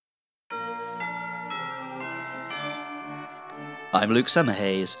I'm Luke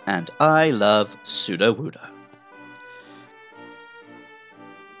Summerhays, and I love Sudowoodo.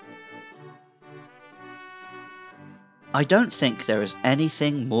 I don't think there is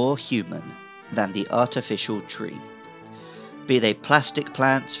anything more human than the artificial tree. Be they plastic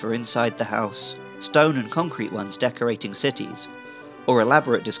plants for inside the house, stone and concrete ones decorating cities, or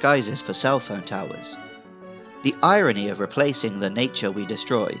elaborate disguises for cell phone towers. The irony of replacing the nature we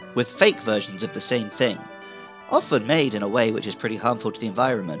destroy with fake versions of the same thing, often made in a way which is pretty harmful to the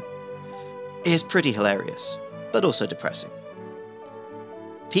environment, is pretty hilarious, but also depressing.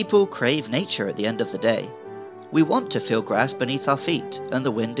 People crave nature at the end of the day. We want to feel grass beneath our feet and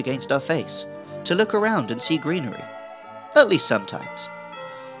the wind against our face, to look around and see greenery. At least sometimes.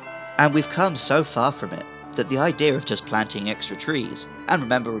 And we've come so far from it that the idea of just planting extra trees, and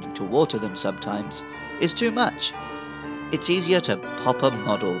remembering to water them sometimes, is too much. It's easier to pop a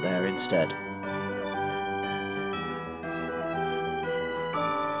model there instead.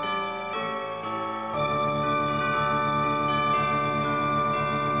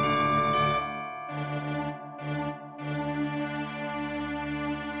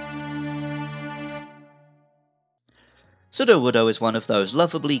 Sudowoodo is one of those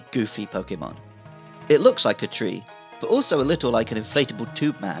lovably goofy Pokemon. It looks like a tree, but also a little like an inflatable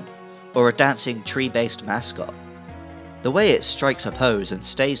tube man, or a dancing tree-based mascot. The way it strikes a pose and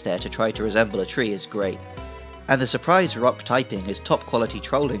stays there to try to resemble a tree is great, and the surprise rock typing is top quality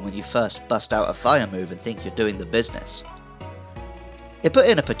trolling when you first bust out a fire move and think you're doing the business. It put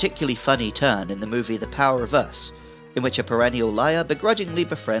in a particularly funny turn in the movie The Power of Us, in which a perennial liar begrudgingly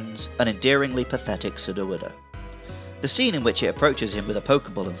befriends an endearingly pathetic Sudowoodo. The scene in which it approaches him with a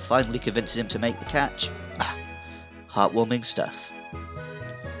Pokeball and finally convinces him to make the catch? Heartwarming stuff.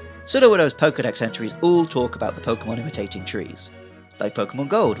 Sudowoodo's Pokedex entries all talk about the Pokemon imitating trees, like Pokemon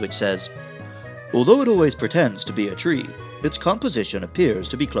Gold, which says, "Although it always pretends to be a tree, its composition appears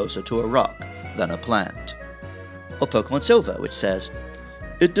to be closer to a rock than a plant." Or Pokemon Silver, which says,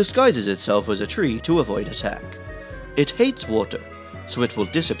 "It disguises itself as a tree to avoid attack. It hates water, so it will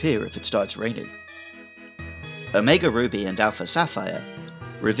disappear if it starts raining." Omega Ruby and Alpha Sapphire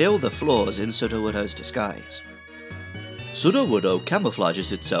reveal the flaws in Sudowoodo's disguise. Sudowoodo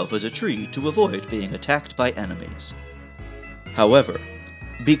camouflages itself as a tree to avoid being attacked by enemies. However,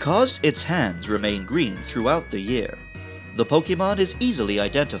 because its hands remain green throughout the year, the Pokemon is easily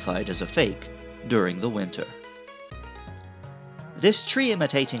identified as a fake during the winter. This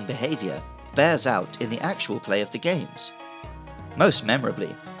tree-imitating behavior bears out in the actual play of the games. Most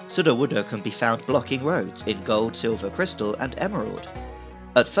memorably, Sudowoodo can be found blocking roads in Gold, Silver, Crystal, and Emerald.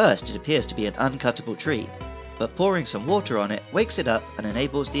 At first it appears to be an uncuttable tree, but pouring some water on it wakes it up and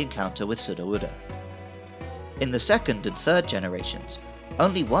enables the encounter with Sudowoodo. In the second and third generations,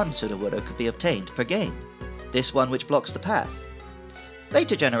 only one Sudowoodo could be obtained per game, this one which blocks the path.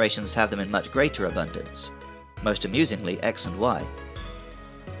 Later generations have them in much greater abundance, most amusingly X and Y,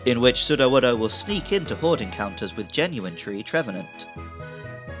 in which Sudowoodo will sneak into horde encounters with genuine tree Trevenant.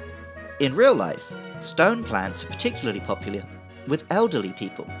 In real life, stone plants are particularly popular with elderly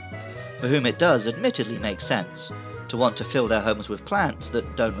people, for whom it does admittedly make sense to want to fill their homes with plants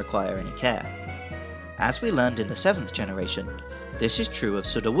that don't require any care. As we learned in the 7th generation, this is true of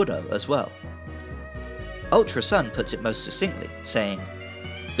Sudowoodo as well. Ultra Sun puts it most succinctly, saying,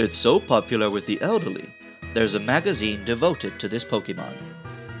 "It's so popular with the elderly, there's a magazine devoted to this Pokemon.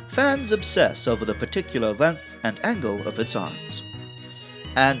 Fans obsess over the particular length and angle of its arms."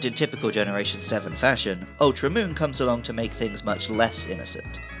 And in typical Generation 7 fashion, Ultra Moon comes along to make things much less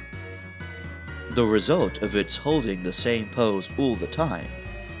innocent. "The result of its holding the same pose all the time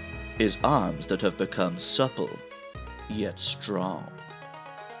is arms that have become supple, yet strong."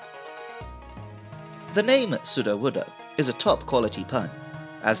 The name Sudowoodo is a top quality pun,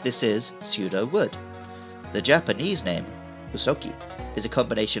 as this is pseudo-wood. The Japanese name, Usoki, is a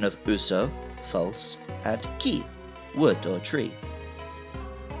combination of uso, false, and ki, wood or tree.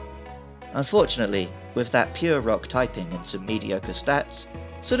 Unfortunately, with that pure rock typing and some mediocre stats,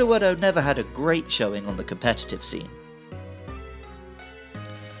 Sudowoodo never had a great showing on the competitive scene.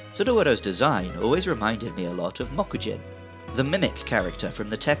 Sudowoodo's design always reminded me a lot of Mokujin, the mimic character from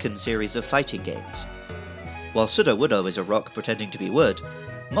the Tekken series of fighting games. While Sudowoodo is a rock pretending to be wood,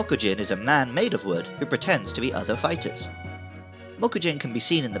 Mokujin is a man made of wood who pretends to be other fighters. Mokujin can be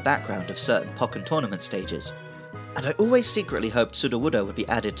seen in the background of certain Pokken tournament stages, and I always secretly hoped Sudowoodo would be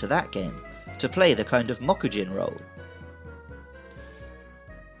added to that game, to play the kind of Mokujin role.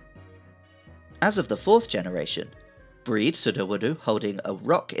 As of the 4th generation, breed Sudowoodo holding a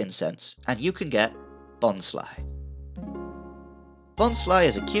rock incense, and you can get Bonsly. Bonsly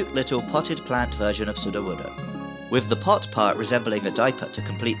is a cute little potted plant version of Sudowoodo. with the pot part resembling a diaper to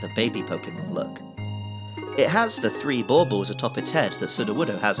complete the baby Pokemon look. It has the 3 baubles atop its head that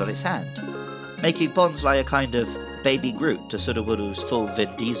Sudowoodo has on his hand, making Bonsly a kind of baby Groot to Sudowoodo's full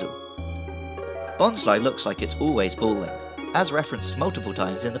Vin Diesel. Bonsly looks like it's always bawling, as referenced multiple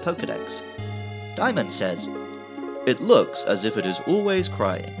times in the Pokédex. Diamond says, "It looks as if it is always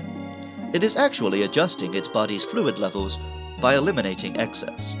crying. It is actually adjusting its body's fluid levels by eliminating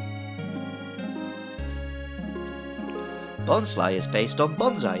excess." Bonsly is based on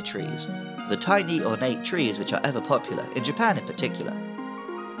bonsai trees, the tiny ornate trees which are ever popular, in Japan in particular.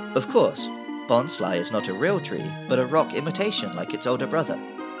 Of course, Bonsly is not a real tree, but a rock imitation like its older brother,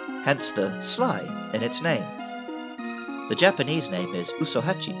 hence the sly in its name. The Japanese name is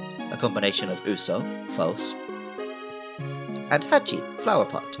Usohachi, a combination of uso, false, and hachi, flower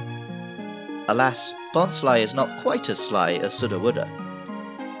pot. Alas, Bonsly is not quite as sly as Sudowoodo.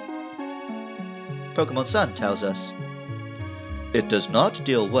 Pokemon Sun tells us, "It does not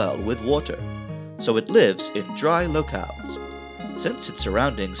deal well with water, so it lives in dry locales. Since its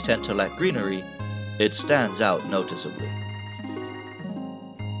surroundings tend to lack greenery, it stands out noticeably."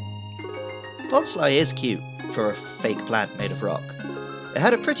 Bonsly is cute for a fake plant made of rock. It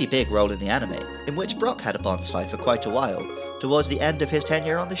had a pretty big role in the anime, in which Brock had a Bonsly for quite a while, towards the end of his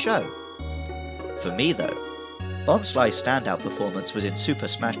tenure on the show. For me though, Bonsly's standout performance was in Super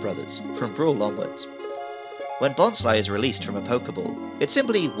Smash Bros., from Brawl onwards. When Bonsly is released from a Pokeball, it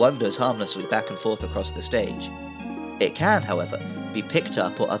simply wanders harmlessly back and forth across the stage. It can, however, be picked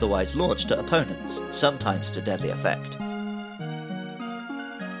up or otherwise launched at opponents, sometimes to deadly effect.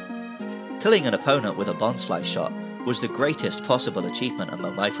 Killing an opponent with a Bonsly shot was the greatest possible achievement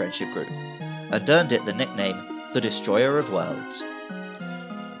among my friendship group, and earned it the nickname the Destroyer of Worlds.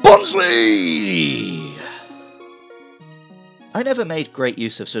 Bonsly! I never made great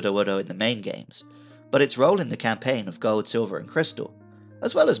use of Sudowoodo in the main games, but its role in the campaign of Gold, Silver and Crystal,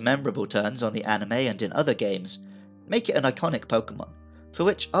 as well as memorable turns on the anime and in other games, make it an iconic Pokemon, for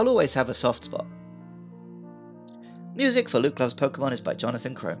which I'll always have a soft spot. Music for Luke Loves Pokemon is by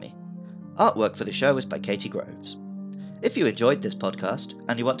Jonathan Cromie. Artwork for the show is by Katie Groves. If you enjoyed this podcast,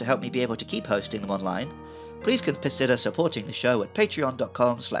 and you want to help me be able to keep hosting them online, please consider supporting the show at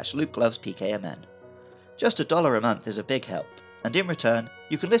patreon.com/LukeLovesPKMN. Just $1 a month is a big help, and in return,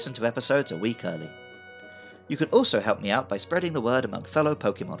 you can listen to episodes a week early. You can also help me out by spreading the word among fellow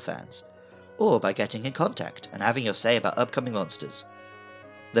Pokemon fans, or by getting in contact and having your say about upcoming monsters.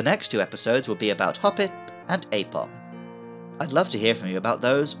 The next 2 episodes will be about Hoppip and Aipom. I'd love to hear from you about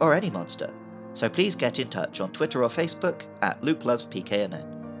those or any monster, so please get in touch on Twitter or Facebook at LukeLovesPKMN.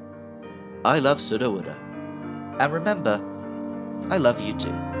 I love Sudowoodo. And remember, I love you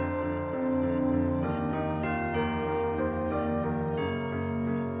too.